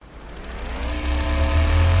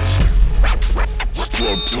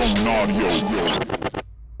On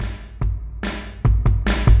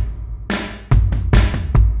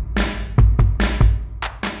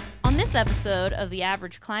this episode of the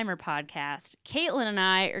Average Climber podcast, Caitlin and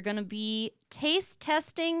I are going to be taste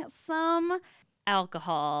testing some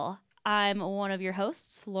alcohol. I'm one of your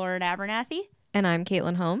hosts, Lauren Abernathy. And I'm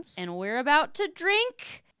Caitlin Holmes. And we're about to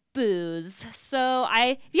drink booze. So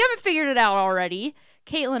if you haven't figured it out already,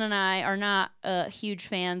 Caitlin and I are not huge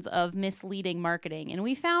fans of misleading marketing. And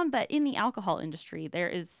we found that in the alcohol industry, there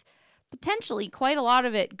is potentially quite a lot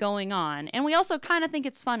of it going on. And we also kind of think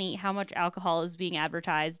it's funny how much alcohol is being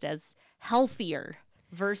advertised as healthier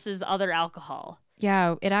versus other alcohol.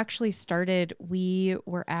 Yeah, it actually started, we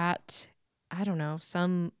were at,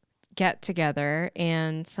 some get together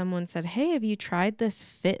and someone said, "Hey, have you tried this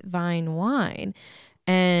Fit Vine wine?"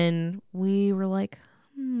 And we were like,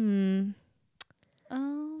 oh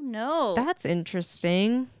no, that's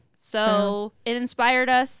interesting. So it inspired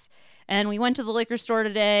us, and we went to the liquor store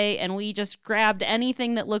today and we just grabbed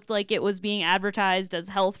anything that looked like it was being advertised as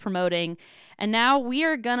health promoting, and now we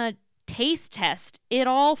are gonna taste test it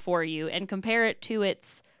all for you and compare it to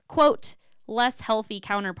its quote less healthy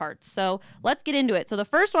counterparts. So let's get into it. So the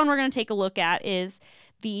first one we're going to take a look at is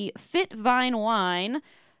the Fit Vine Wine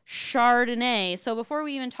Chardonnay. So before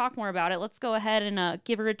we even talk more about it, let's go ahead and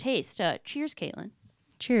give her a taste. Cheers, Caitlin.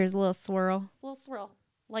 Cheers, a little swirl. A little swirl.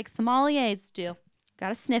 Like sommeliers do.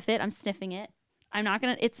 Gotta sniff it. I'm sniffing it.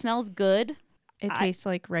 It smells good. It tastes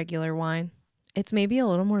like regular wine. It's maybe a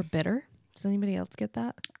little more bitter. Does anybody else get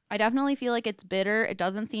that? I definitely feel like it's bitter. It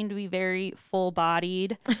doesn't seem to be very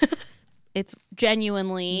full-bodied. It's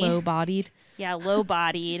genuinely low-bodied. Yeah,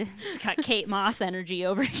 low-bodied. It's got Kate Moss energy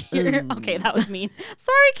over here. Okay, that was mean.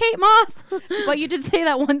 Sorry, Kate Moss. But you did say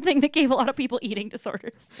that one thing that gave a lot of people eating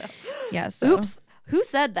disorders. So. Yeah, so. Oops. Who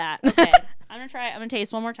said that? Okay, I'm going to try it. I'm going to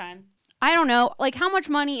taste one more time. I don't know. Like, how much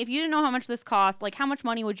money, if you didn't know how much this cost, like, how much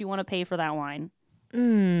money would you want to pay for that wine?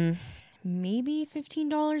 Maybe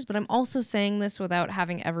 $15, but I'm also saying this without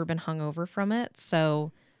having ever been hungover from it,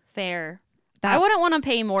 so. Fair. I wouldn't want to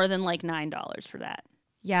pay more than like $9 for that.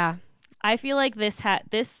 Yeah. I feel like this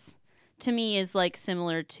to me is like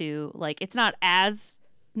similar to, like, it's not as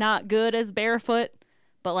not good as Barefoot,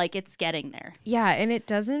 but like it's getting there. Yeah, and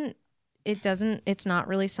it's not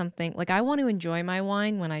really something, like, I want to enjoy my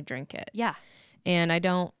wine when I drink it. Yeah. And I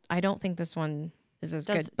don't think this one is as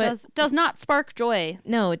good. But does not spark joy.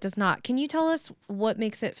 No, it does not. Can you tell us what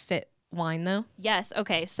makes it fit wine, though? Yes.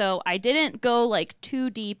 Okay. So I didn't go like too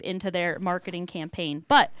deep into their marketing campaign,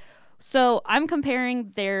 but so I'm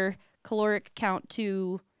comparing their caloric count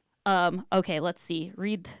to, okay, let's see.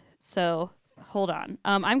 So hold on.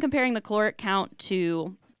 I'm comparing the caloric count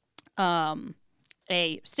to,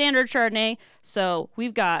 a standard Chardonnay. So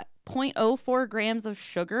we've got 0.04 grams of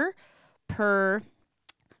sugar per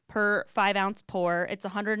 5-ounce pour. It's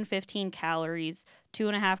 115 calories,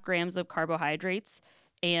 2.5 grams of carbohydrates,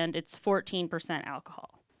 and it's 14%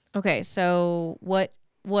 alcohol. Okay, so what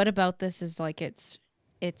about this is like it's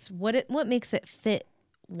what makes it fit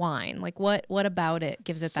wine? Like what about it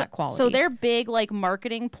gives it that quality? So their big like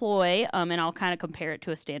marketing ploy, and I'll kind of compare it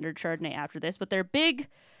to a standard Chardonnay after this, but their big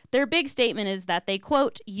statement is that they,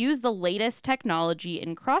 quote, use the latest technology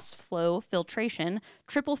in cross-flow filtration,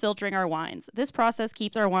 triple filtering our wines. This process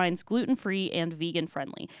keeps our wines gluten-free and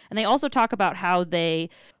vegan-friendly. And they also talk about how they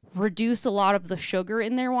reduce a lot of the sugar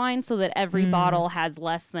in their wine so that every bottle has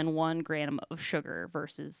less than 1 gram of sugar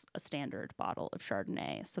versus a standard bottle of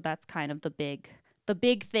Chardonnay. So that's kind of the big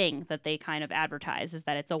thing that they kind of advertise, is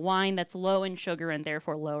that it's a wine that's low in sugar and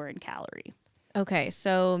therefore lower in calorie. Okay,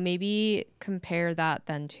 so maybe compare that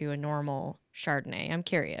then to a normal Chardonnay. I'm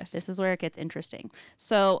curious. This is where it gets interesting.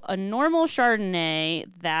 So a normal Chardonnay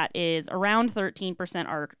that is around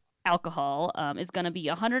 13% alcohol is going to be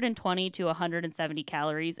 120 to 170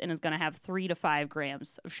 calories and is going to have 3 to 5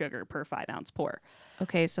 grams of sugar per 5-ounce pour.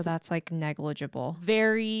 Okay, so that's like negligible.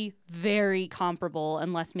 Very, very comparable,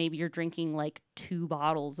 unless maybe you're drinking like 2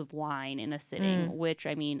 bottles of wine in a sitting, which,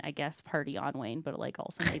 I mean, I guess party on, Wayne, but like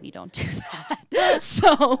also maybe don't do that.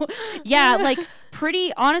 So, yeah, like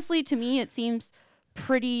pretty, honestly, to me, it seems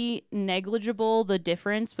pretty negligible, the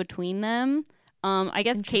difference between them. I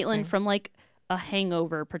guess, Caitlin, from like a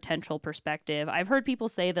hangover potential perspective, I've heard people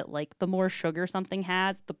say that like the more sugar something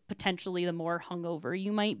has, the more hungover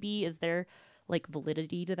you might be. Is there like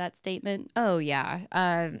validity to that statement? Oh yeah.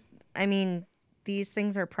 I mean, these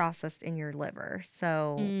things are processed in your liver.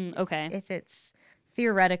 So okay. If it's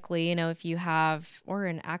theoretically, if you have, or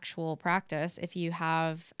in actual practice, if you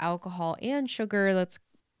have alcohol and sugar that's,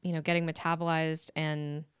 getting metabolized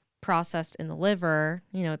and processed in the liver,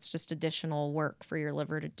 it's just additional work for your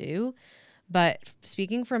liver to do. But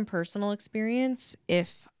speaking from personal experience,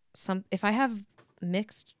 if I have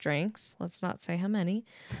mixed drinks, let's not say how many,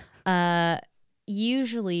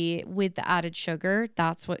 usually with the added sugar,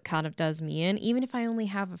 that's what kind of does me in. Even if I only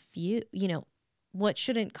have a few, what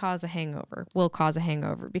shouldn't cause a hangover will cause a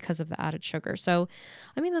hangover because of the added sugar. So,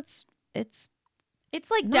 I mean, it's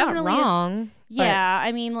like not definitely wrong. yeah,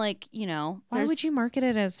 I mean, like, Why would you market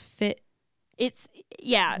it as fit? It's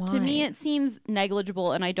yeah, to me wine? it seems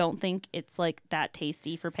negligible, and I don't think it's like that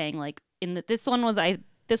tasty for paying like this one was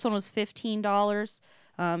 $15.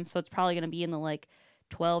 So it's probably going to be in the like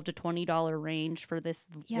 $12 to $20 range for this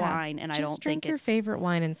wine, and I don't Just drink think your it's favorite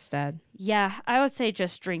wine instead. Yeah, I would say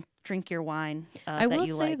just drink your wine. I that will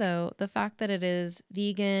you say like. though, the fact that it is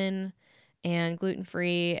vegan and gluten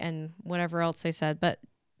free and whatever else they said, but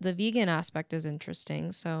the vegan aspect is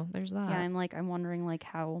interesting. So there's that. Yeah, I'm wondering like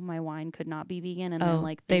how my wine could not be vegan, and Oh, then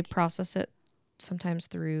like they process it sometimes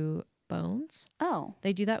through bones. oh,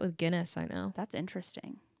 They do that with Guinness, I know. that's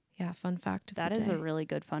interesting. Yeah, fun fact of That the is day. a really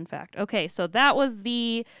good fun fact. Okay, so that was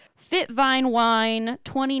the Fit Vine Wine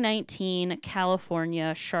 2019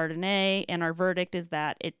 California Chardonnay, and our verdict is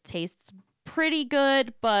that it tastes pretty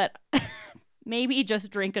good, but maybe just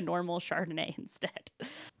drink a normal Chardonnay instead.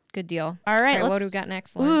 Good deal. All right, what do we got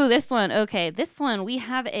next, Lauren? Ooh, this one. Okay, this one we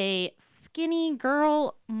have a skinny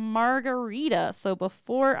girl margarita. So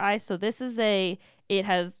it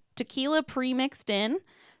has tequila pre-mixed in.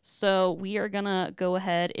 So we are gonna go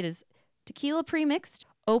ahead. It is tequila pre-mixed,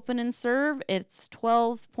 open and serve. It's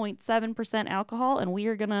 12.7% alcohol, and we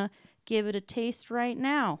are gonna give it a taste right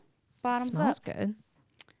now. Bottoms Smells up. good.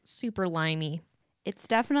 Super limey. It's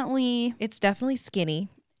definitely skinny.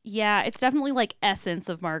 Yeah, it's definitely like essence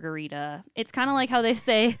of margarita. It's kind of like how they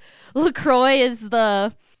say LaCroix is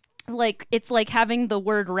it's like having the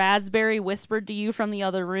word raspberry whispered to you from the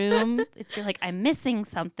other room. You're like, I'm missing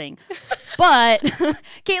something. But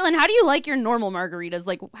Caitlin, how do you like your normal margaritas?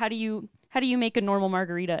 Like, how do you make a normal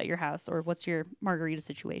margarita at your house, or what's your margarita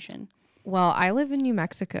situation? Well, I live in New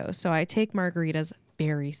Mexico, so I take margaritas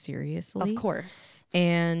very seriously. Of course.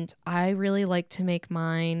 And I really like to make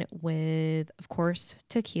mine with, of course,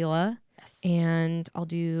 tequila. Yes. And I'll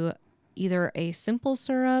do either a simple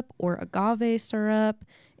syrup or agave syrup.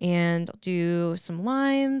 And I'll do some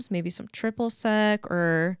limes, maybe some triple sec,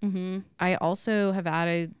 or I also have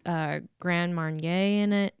added Grand Marnier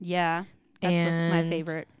in it. Yeah, that's my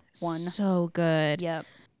favorite one. So good. Yep.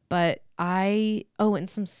 But and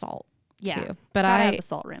some salt. Yeah, too. But gotta have the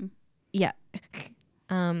salt rim. Yeah.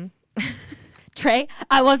 Trey,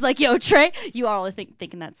 I was like, yo, Trey, you all are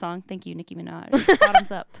thinking that song. Thank you, Nicki Minaj.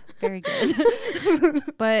 Bottoms up. Very good.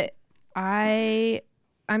 But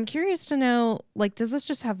I'm curious to know, like, does this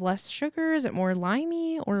just have less sugar? Is it more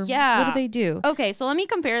limey? Or what do they do? Okay, so let me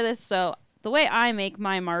compare this. So the way I make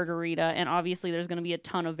my margarita, and obviously there's going to be a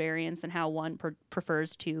ton of variance in how one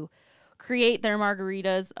prefers to create their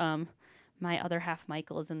margaritas. My other half,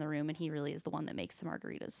 Michael, is in the room, and he really is the one that makes the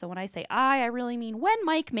margaritas. So when I say I really mean when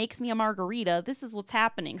Mike makes me a margarita, this is what's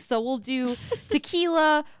happening. So we'll do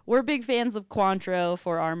tequila. We're big fans of Cointreau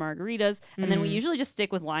for our margaritas. And then we usually just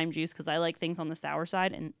stick with lime juice because I like things on the sour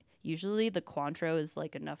side. And usually the Cointreau is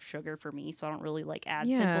like enough sugar for me, so I don't really like add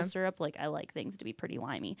simple syrup. Like I like things to be pretty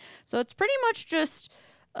limey. So it's pretty much just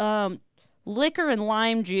liquor and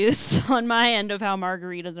lime juice on my end of how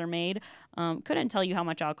margaritas are made. Couldn't tell you how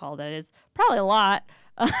much alcohol that is. Probably a lot.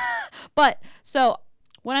 But so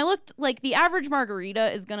when I looked, like the average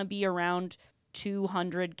margarita is going to be around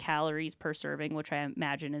 200 calories per serving, which I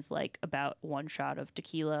imagine is like about one shot of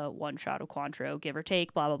tequila, one shot of Cointreau, give or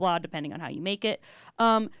take, blah, blah, blah, depending on how you make it.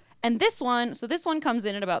 And this one comes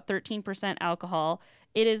in at about 13% alcohol.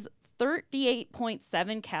 It is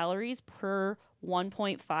 38.7 calories per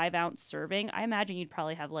 1.5 ounce serving. I imagine you'd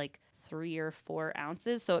probably have like 3 or 4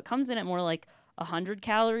 ounces. So it comes in at more like 100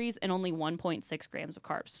 calories and only 1.6 grams of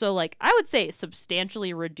carbs. So like I would say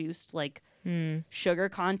substantially reduced like sugar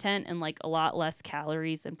content and like a lot less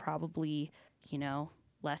calories and probably,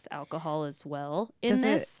 less alcohol as well in Does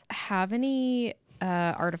this. it have any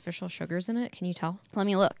artificial sugars in it? Can you tell? Let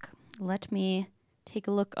me look. Let me take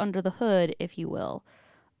a look under the hood, if you will.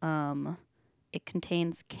 It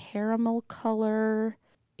contains caramel color.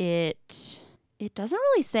 It doesn't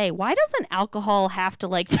really say. Why doesn't alcohol have to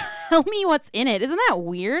like tell me what's in it? Isn't that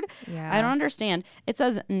weird? Yeah. I don't understand. It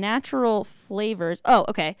says natural flavors. Oh,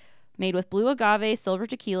 okay. Made with blue agave, silver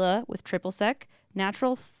tequila with triple sec,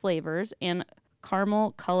 natural flavors, and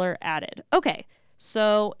caramel color added. Okay.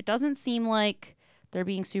 So it doesn't seem like they're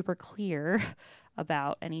being super clear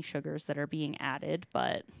about any sugars that are being added,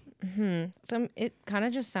 but So it kind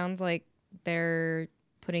of just sounds like they're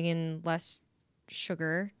putting in less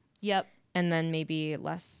sugar. Yep. and then maybe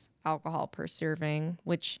less alcohol per serving,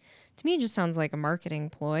 which to me just sounds like a marketing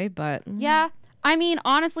ploy, but Yeah. I mean,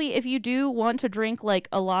 honestly, if you do want to drink like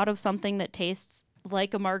a lot of something that tastes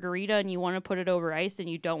like a margarita and you want to put it over ice and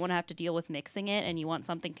you don't want to have to deal with mixing it and you want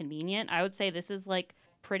something convenient, I would say this is like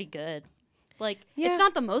pretty good. Like, it's yeah.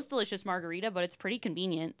 not the most delicious margarita, but it's pretty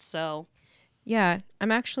convenient. So, Yeah,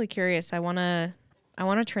 I'm actually curious. I want to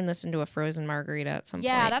turn this into a frozen margarita at some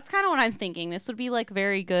yeah, point. that's kind of what I'm thinking. This would be like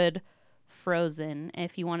very good frozen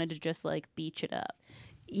if you wanted to just like beach it up.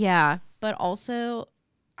 Yeah, but also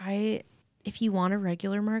I if you want a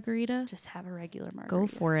regular margarita, Just have a regular margarita. go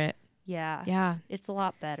for it. Yeah. Yeah. It's a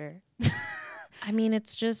lot better. I mean,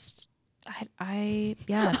 it's just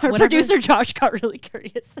yeah, Our whatever. producer Josh got really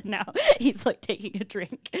curious and now he's like taking a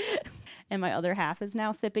drink. And my other half is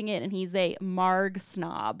now sipping it and he's a marg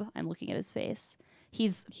snob. I'm looking at his face.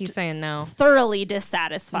 He's saying no. thoroughly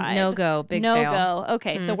dissatisfied. No go, big no fail. go.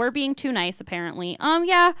 Okay, so we're being too nice apparently.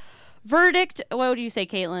 Yeah. Verdict. What would you say,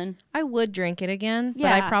 Caitlin? I would drink it again, but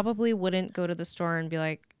Yeah. I probably wouldn't go to the store and be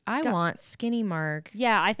like, I want skinny marg.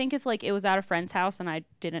 Yeah, I think if like it was at a friend's house and I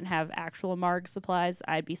didn't have actual marg supplies,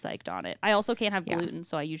 I'd be psyched on it. I also can't have gluten,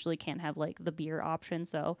 so I usually can't have like the beer option.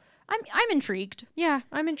 So I'm intrigued. Yeah,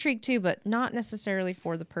 I'm intrigued too, but not necessarily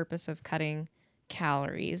for the purpose of cutting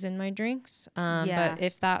calories in my drinks. Yeah. But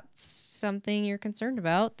if that's something you're concerned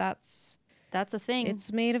about, that's a thing.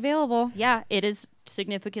 it's made available. Yeah, it is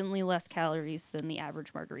significantly less calories than the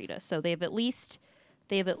average margarita. So they have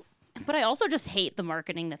but I also just hate the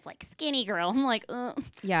marketing that's like skinny girl. I'm like,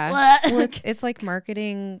 Yeah. what? Well, it's like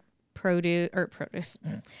marketing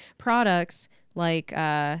products like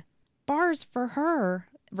bars for her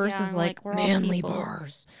versus I'm like we're all manly people.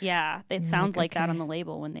 bars. Yeah, it You're sounds like, like that okay. on the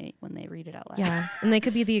label when they read it out loud. Yeah. And they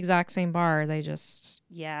could be the exact same bar. They just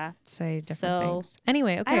Yeah. say different So, things.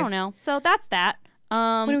 Anyway, okay. I don't know. So that's that.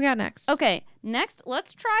 What do we got next? Okay, next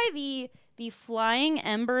let's try the Flying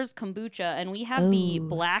Embers kombucha, and we have the Ooh.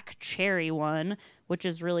 black cherry one, which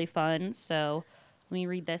is really fun. So let me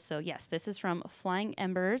read this. So yes, this is from Flying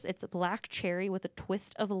Embers. It's a black cherry with a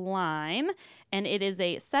twist of lime, and it is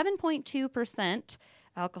a 7.2%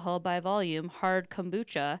 alcohol by volume hard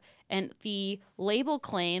kombucha, and the label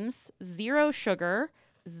claims 0 sugar,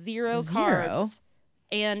 0 carbs,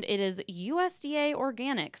 and it is USDA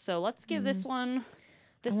organic. So let's give this one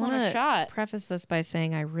a shot. Preface this by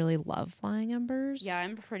saying I really love Flying Embers. Yeah,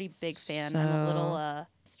 I'm a pretty big fan. I'm a little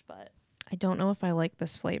but I don't know if I like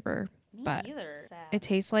this flavor, me but either. Sad. it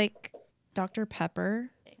tastes like Dr.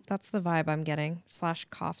 Pepper. That's the vibe I'm getting. /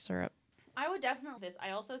 cough syrup. I would definitely this.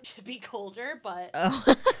 I also should be colder, but Oh.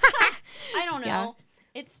 I don't know. Yeah.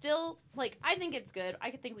 It's still like I think it's good.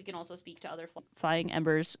 I think we can also speak to other Flying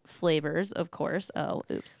Embers flavors, of course. Oh,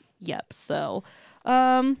 oops. Yep. So,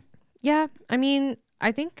 Yeah, I mean,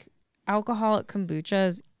 I think alcoholic kombucha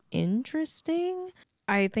is interesting.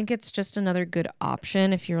 I think it's just another good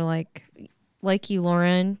option if you're like you,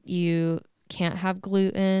 Lauren, you can't have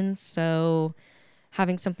gluten, so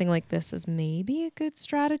having something like this is maybe a good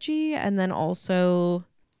strategy. And then also,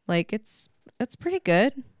 like, it's pretty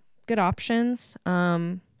good. Good options.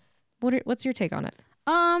 What's your take on it?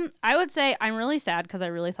 I would say I'm really sad because I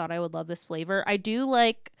really thought I would love this flavor. I do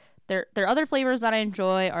like there are other flavors that I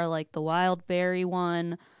enjoy are like the wild berry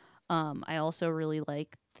one. I also really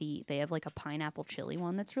like they have like a pineapple chili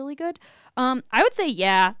one that's really good. I would say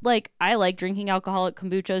yeah, like I like drinking alcoholic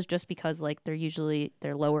kombuchas just because like their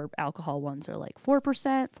lower alcohol ones are like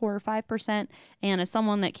 4%, 4 or 5%. And as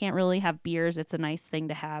someone that can't really have beers, it's a nice thing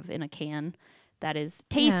to have in a can that is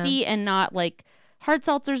tasty and not like hard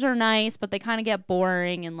seltzers are nice, but they kind of get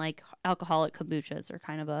boring, and like alcoholic kombuchas are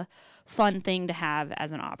kind of a fun thing to have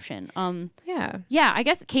as an option. Yeah, I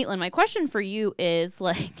guess Caitlin, my question for you is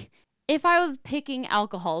like, if I was picking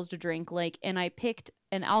alcohols to drink, like, and I picked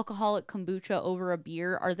an alcoholic kombucha over a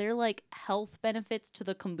beer, are there like health benefits to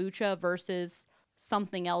the kombucha versus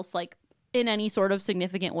something else, like in any sort of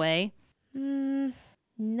significant way?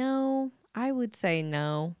 No, I would say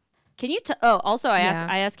no. Can you also I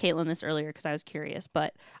asked Caitlin this earlier because I was curious,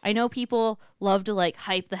 but I know people love to like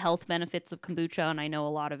hype the health benefits of kombucha, and I know a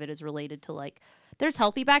lot of it is related to like there's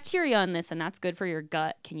healthy bacteria in this and that's good for your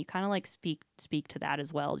gut. Can you kind of like speak to that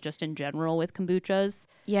as well, just in general with kombuchas?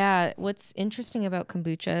 Yeah, what's interesting about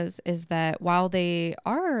kombuchas is that while they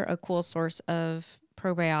are a cool source of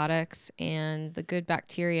probiotics and the good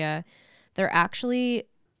bacteria,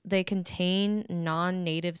 they contain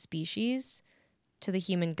non-native species to the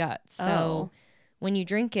human gut. So when you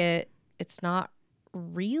drink it, it's not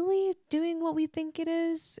really doing what we think it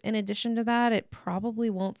is. In addition to that, it probably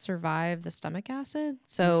won't survive the stomach acid.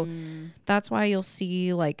 So that's why you'll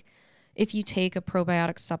see, like, if you take a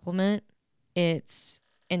probiotic supplement, it's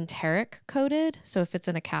enteric coated. So if it's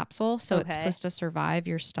in a capsule, so it's Okay. supposed to survive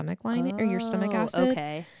your stomach lining or your stomach Oh, acid.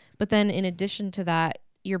 okay. But then in addition to that,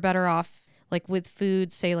 you're better off like with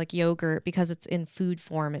food, say like yogurt, because it's in food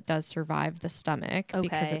form, it does survive the stomach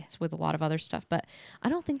because Okay. it's with a lot of other stuff. But I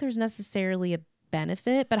don't think there's necessarily a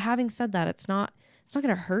benefit. But having said that, it's not going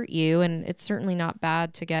to hurt you, and it's certainly not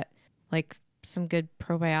bad to get like some good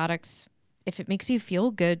probiotics if it makes you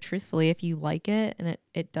feel good. Truthfully, if you like it and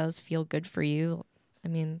it does feel good for you, I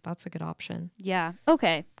mean, that's a good option. Yeah.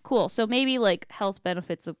 Okay. Cool. So maybe like health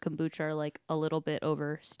benefits of kombucha are like a little bit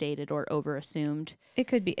overstated or overassumed. It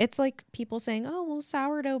could be. It's like people saying, "Oh, well,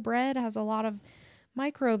 sourdough bread has a lot of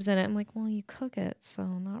microbes in it." I'm like, "Well, you cook it, so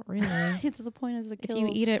not really." There's a point as a If kill. you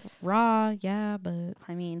eat it raw, yeah, but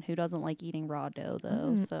I mean, who doesn't like eating raw dough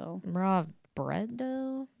though? So raw bread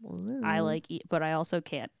dough. I like eat, but I also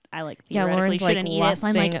can't. I like Yeah, theoretically Lauren's like shouldn't eat it. So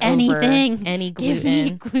I'm lusting like over anything. any Give me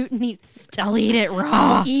gluten. gluten stuff. I'll eat it raw.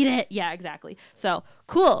 I'll eat it. Yeah, exactly. So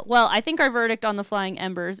cool. Well, I think our verdict on the flying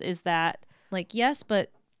embers is that Like yes,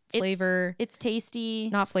 but flavor, it's tasty.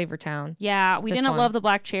 not Flavor Town. Yeah, we This didn't one. love the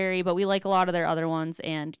black cherry, but we like a lot of their other ones.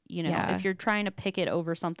 And you know, Yeah. if you're trying to pick it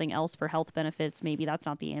over something else for health benefits, maybe that's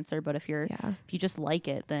not the answer. But if you just like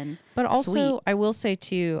it, then But also, sweet. I will say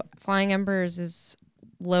too, Flying Embers is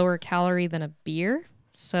lower calorie than a beer.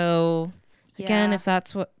 So again, Yeah. if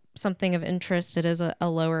that's what something of interest, it is a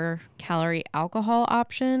lower calorie alcohol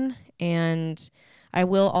option. And I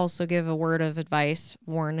will also give a word of advice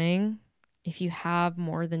warning. If you have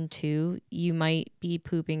more than 2, you might be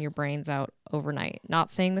pooping your brains out overnight.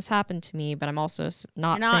 Not saying this happened to me, but I'm also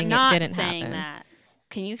not saying it didn't saying happen. that.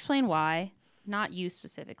 Can you explain why? Not you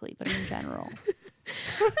specifically, but in general.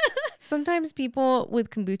 Sometimes people with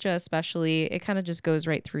kombucha especially, it kind of just goes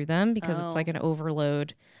right through them because it's like an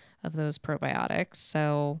overload of those probiotics.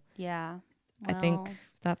 So Yeah. I think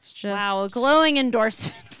that's just wow, a glowing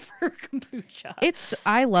endorsement for kombucha.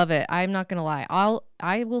 I love it. I'm not gonna lie.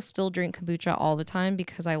 I will still drink kombucha all the time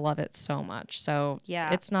because I love it so much. So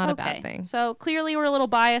yeah, it's not a bad thing. So clearly we're a little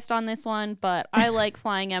biased on this one, but I like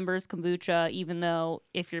Flying Embers kombucha, even though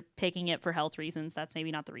if you're picking it for health reasons, that's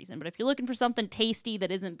maybe not the reason. But if you're looking for something tasty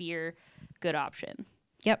that isn't beer, good option.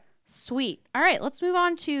 Yep. Sweet. All right, let's move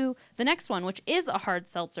on to the next one, which is a hard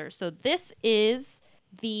seltzer. So this is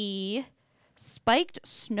the Spiked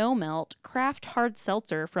Snowmelt Craft Hard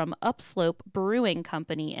Seltzer from Upslope Brewing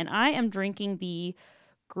Company, and I am drinking we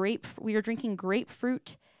are drinking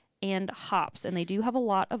grapefruit and hops, and they do have a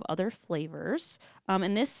lot of other flavors.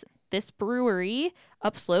 And this brewery,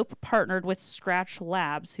 Upslope, partnered with Scratch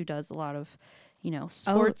Labs, who does a lot of,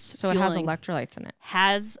 sports. So it has electrolytes in it.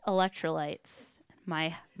 Has electrolytes.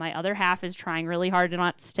 My other half is trying really hard to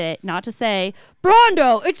not to say,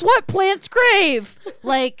 Brondo, it's what plants crave.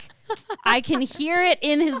 Like, I can hear it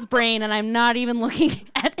in his brain, and I'm not even looking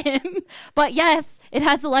at him. But yes, it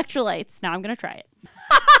has electrolytes. Now I'm going to try it.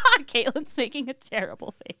 Caitlin's making a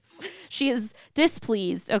terrible face. She is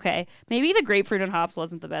displeased. Okay, maybe the grapefruit and hops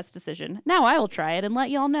wasn't the best decision. Now I will try it and let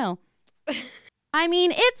y'all know. I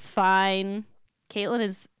mean, it's fine.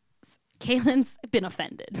 Caitlin's been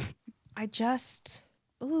offended. I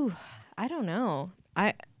don't know.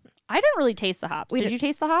 I didn't really taste the hops. Did you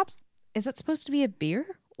taste the hops? Is it supposed to be a beer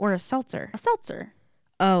or a seltzer? A seltzer.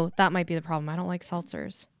 Oh, that might be the problem. I don't like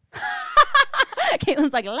seltzers.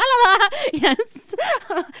 Caitlin's like, la la la. Yes.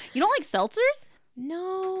 You don't like seltzers?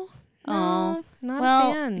 No, Oh, not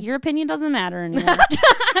well, a fan. your opinion doesn't matter anymore.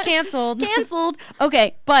 Canceled.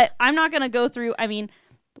 Okay, but I'm not going to go through, I mean,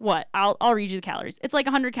 what? I'll read you the calories. It's like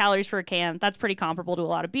 100 calories for a can. That's pretty comparable to a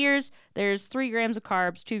lot of beers. There's 3 grams of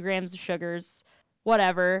carbs, 2 grams of sugars,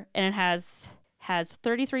 whatever, and it has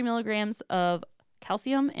 33 milligrams of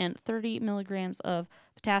calcium and 30 milligrams of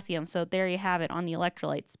potassium. So there you have it on the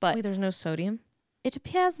electrolytes. But wait, there's no sodium? it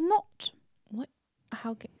appears not. What?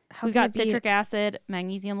 How We got citric acid,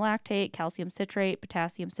 magnesium lactate, calcium citrate,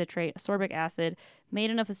 potassium citrate, ascorbic acid, made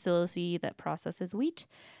in a facility that processes wheat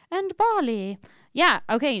and barley. Yeah.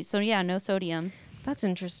 Okay. So yeah, no sodium. That's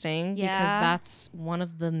interesting because that's one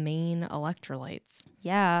of the main electrolytes.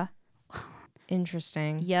 Yeah.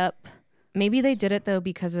 Interesting. Yep. Maybe they did it though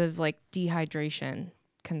because of like dehydration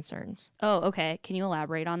concerns. Oh, okay. Can you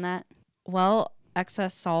elaborate on that? Well,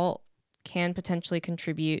 excess salt can potentially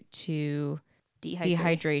contribute to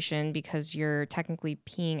dehydration because you're technically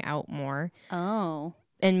peeing out more. Oh.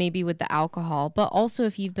 And maybe with the alcohol, but also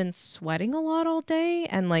if you've been sweating a lot all day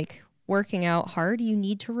and like working out hard, you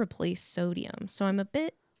need to replace sodium. So I'm a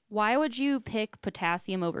bit. Why would you pick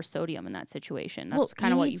potassium over sodium in that situation? That's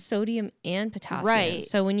kind of what you need sodium and potassium. Right.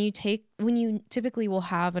 So when you typically will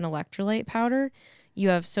have an electrolyte powder, you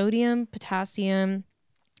have sodium, potassium,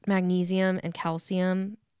 magnesium and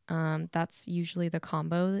calcium. That's usually the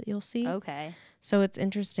combo that you'll see. Okay. So it's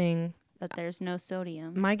interesting. That there's no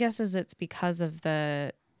sodium. My guess is it's because of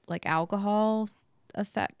the like alcohol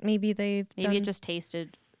effect. Maybe Maybe it just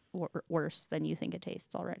tasted worse than you think it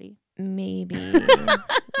tastes already. maybe.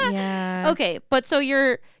 Yeah. Okay, but so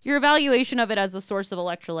your evaluation of it as a source of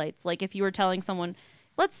electrolytes, like if you were telling someone,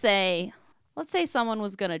 let's say someone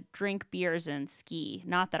was going to drink beers and ski,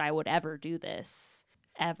 not that I would ever do this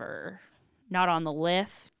ever. Not on the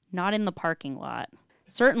lift, not in the parking lot.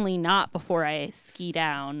 Certainly not before I ski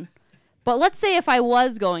down. But let's say if I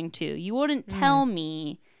was going to, you wouldn't tell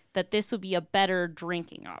me that this would be a better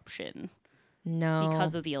drinking option No.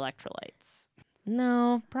 because of the electrolytes.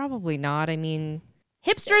 No, probably not. I mean,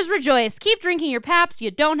 Hipsters rejoice. Keep drinking your Pabst.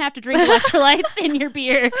 You don't have to drink electrolytes in your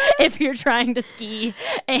beer if you're trying to ski.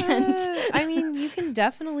 And I mean, you can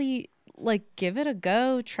definitely like give it a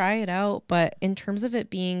go, try it out. But in terms of it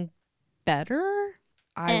being better,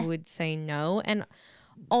 I would say no. And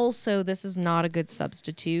also, this is not a good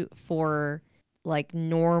substitute for like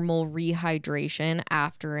normal rehydration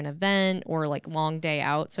after an event or like long day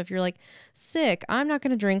out. So if you're like sick, I'm not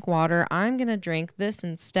going to drink water. I'm going to drink this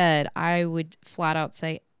instead. I would flat out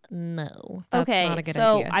say no. That's not a good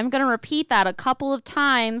idea. I'm going to repeat that a couple of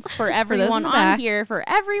times for everyone on back. here. For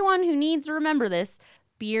everyone who needs to remember this,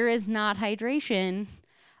 beer is not hydration.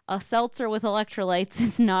 A seltzer with electrolytes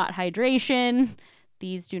is not hydration.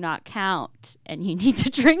 These do not count, and you need to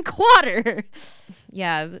drink water.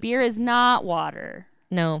 Yeah. Beer is not water.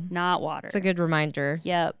 No. Not water. It's a good reminder.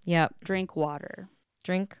 Yep. Yep. Drink water.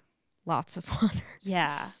 Drink lots of water.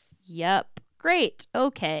 Yeah. Yep. Great.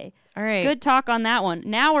 Okay. All right. Good talk on that one.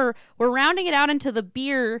 Now we're rounding it out into the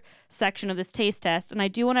beer section of this taste test, and I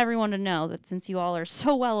do want everyone to know that since you all are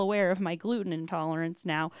so well aware of my gluten intolerance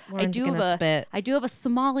now, I do have a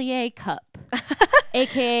sommelier cup,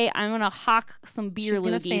 aka I'm gonna hawk some beer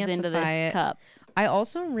loogies into this cup. I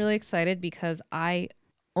also am really excited because I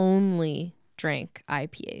only drink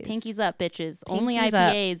IPAs. Pinkies up, bitches. Only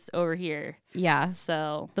IPAs over here. Yeah.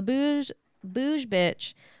 So the bouge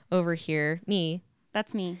bitch over here, me.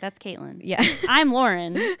 That's me. That's Caitlin. Yeah. I'm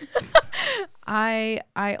Lauren. I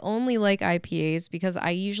only like IPAs because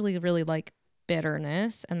I usually really like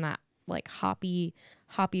bitterness and that like hoppy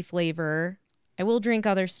flavor. I will drink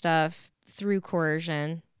other stuff through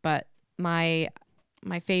coercion, but my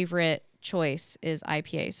favorite choice is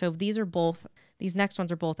IPA. So these next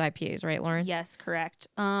ones are both IPAs, right, Lauren? Yes, correct.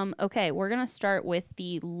 Okay, we're gonna start with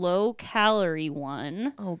the low calorie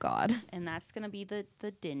one. Oh God. And that's gonna be the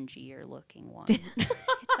dingier looking one.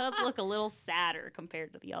 It does look a little sadder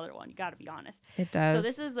compared to the other one, you gotta be honest. It does. So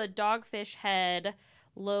this is the Dogfish Head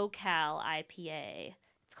Low Cal IPA.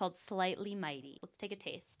 It's called Slightly Mighty. Let's take a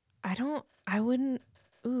taste.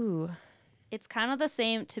 Ooh. It's kind of the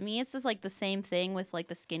same, to me it's just like the same thing with like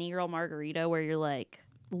the Skinny Girl Margarita where you're like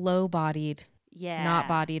low bodied. Yeah. Not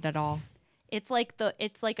bodied at all. It's like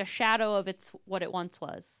a shadow of what it once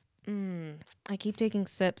was. I keep taking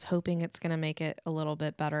sips hoping it's going to make it a little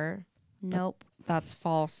bit better. Nope. That's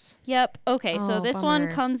false. Yep. Okay, so this bummer.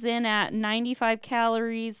 one comes in at 95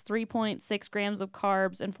 calories, 3.6 grams of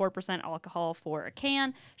carbs, and 4% alcohol for a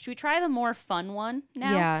can. Should we try the more fun one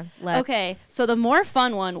now? Yeah, let's. Okay, so the more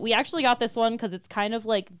fun one, we actually got this one because it's kind of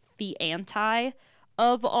like the anti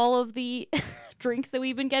of all of the drinks that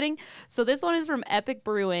we've been getting. So this one is from Epic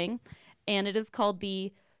Brewing, and it is called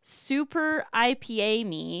the Super IPA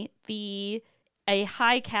Me, a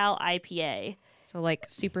high cal IPA. So like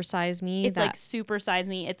Super Size Me. It's like Super Size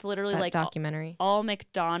Me. It's literally like documentary. All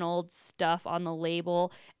McDonald's stuff on the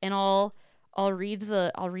label, and I'll read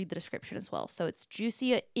the description as well. So it's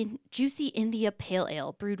juicy India Pale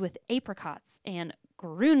Ale brewed with apricots and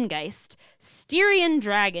Grüngeist, Styrian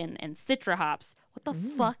Dragon, and Citra hops. What the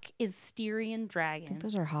fuck is Styrian Dragon? I think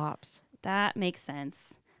those are hops. That makes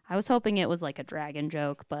sense. I was hoping it was like a dragon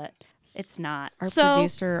joke, but it's not. Our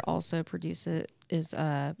producer also is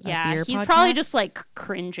a beer he's podcast. Probably just like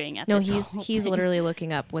cringing at this. No, he's literally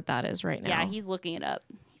looking up what that is right now. Yeah, he's looking it up.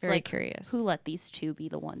 He's very like, curious. Who let these two be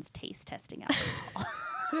the ones taste testing alcohol?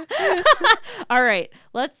 All right,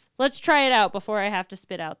 let's try it out before I have to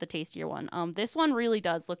spit out the tastier one. This one really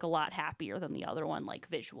does look a lot happier than the other one, like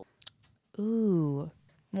visual. Ooh,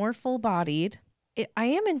 more full-bodied. I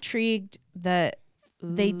am intrigued that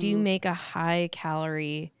they do make a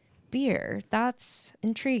high-calorie beer. That's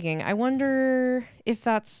intriguing. I wonder if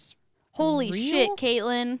that's holy real? Shit,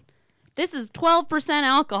 Caitlin. This is 12%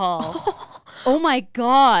 alcohol. Oh my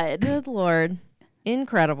God. Good Lord.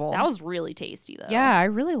 Incredible. That was really tasty, though. Yeah, I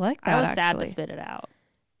really like that. I was sad actually. to spit it out.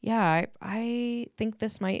 Yeah, I think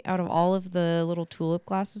this might, out of all of the little tulip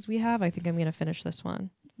glasses we have, I think I'm going to finish this one.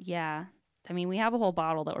 Yeah. I mean, we have a whole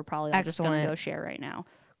bottle that we're probably all just going to Excellent. go share right now.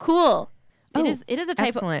 Cool. Oh, It is a type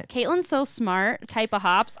excellent. of Caitlin's so smart type of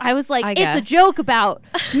hops. I was like, I it's guess. a joke about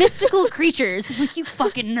mystical creatures. Like, you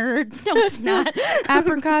fucking nerd. No, it's not.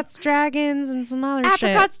 Apricots, dragons, and some other shit.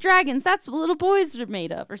 Apricots, dragons. That's what little boys are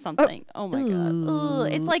made of or something. Oh my god.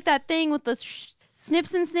 Ugh. It's like that thing with the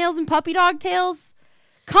snips and snails and puppy dog tails.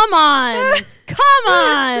 Come on.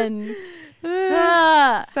 Come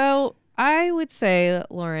on. So I would say,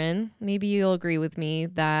 Lauren, maybe you'll agree with me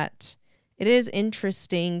that it is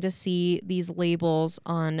interesting to see these labels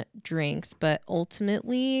on drinks, but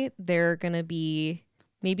ultimately there are going to be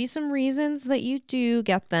maybe some reasons that you do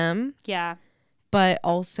get them. Yeah. But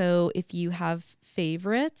also if you have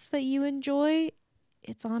favorites that you enjoy,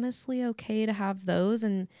 it's honestly okay to have those.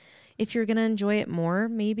 And if you're going to enjoy it more,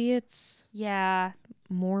 maybe it's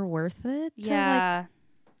more worth it to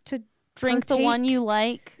drink the one you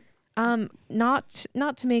like. Not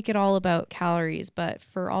to make it all about calories, but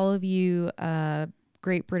for all of you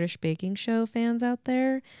Great British Baking Show fans out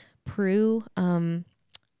there, Prue,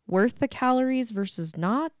 worth the calories versus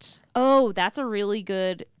not. Oh, that's a really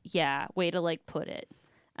good way to like put it.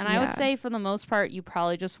 And I would Yeah. say for the most part, you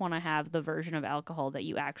probably just want to have the version of alcohol that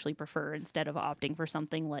you actually prefer instead of opting for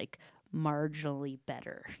something like marginally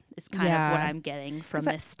better. Is kind of what I'm getting from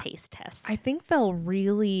this taste test. I think they'll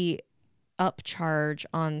really upcharge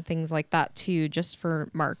on things like that too, just for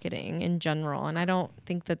marketing in general. And I don't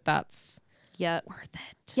think that that's worth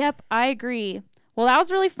it. Yep, I agree. Well, that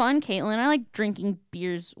was really fun, Caitlin. I like drinking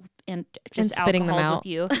beers and just spitting them alcohols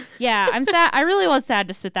out. with you. Yeah, I'm sad. I really was sad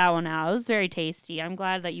to spit that one out. It was very tasty. I'm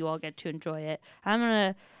glad that you all get to enjoy it. I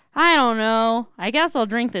don't know. I guess I'll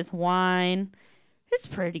drink this wine. It's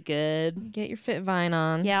pretty good. Get your fit vine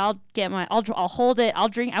on. Yeah, I'll hold it. I'll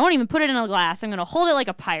drink. I won't even put it in a glass. I'm going to hold it like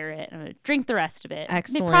a pirate. I'm going to drink the rest of it.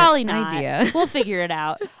 Excellent Probably not. idea. We'll figure it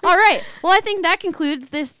out. All right. Well, I think that concludes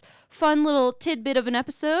this fun little tidbit of an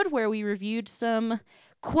episode where we reviewed some,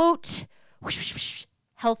 quote,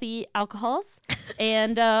 healthy alcohols.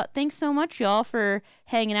 And thanks so much, y'all, for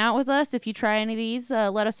hanging out with us. If you try any of these,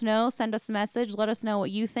 let us know. Send us a message. Let us know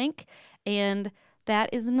what you think. And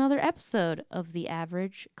that is another episode of the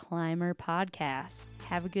Average Climber Podcast.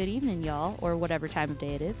 Have a good evening, y'all, or whatever time of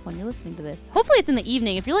day it is when you're listening to this. Hopefully it's in the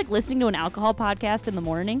evening. If you're like listening to an alcohol podcast in the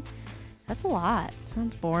morning, that's a lot.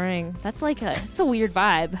 Sounds boring. That's like it's a weird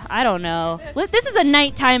vibe. I don't know. This is a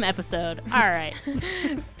nighttime episode. All right.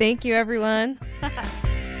 Thank you, everyone.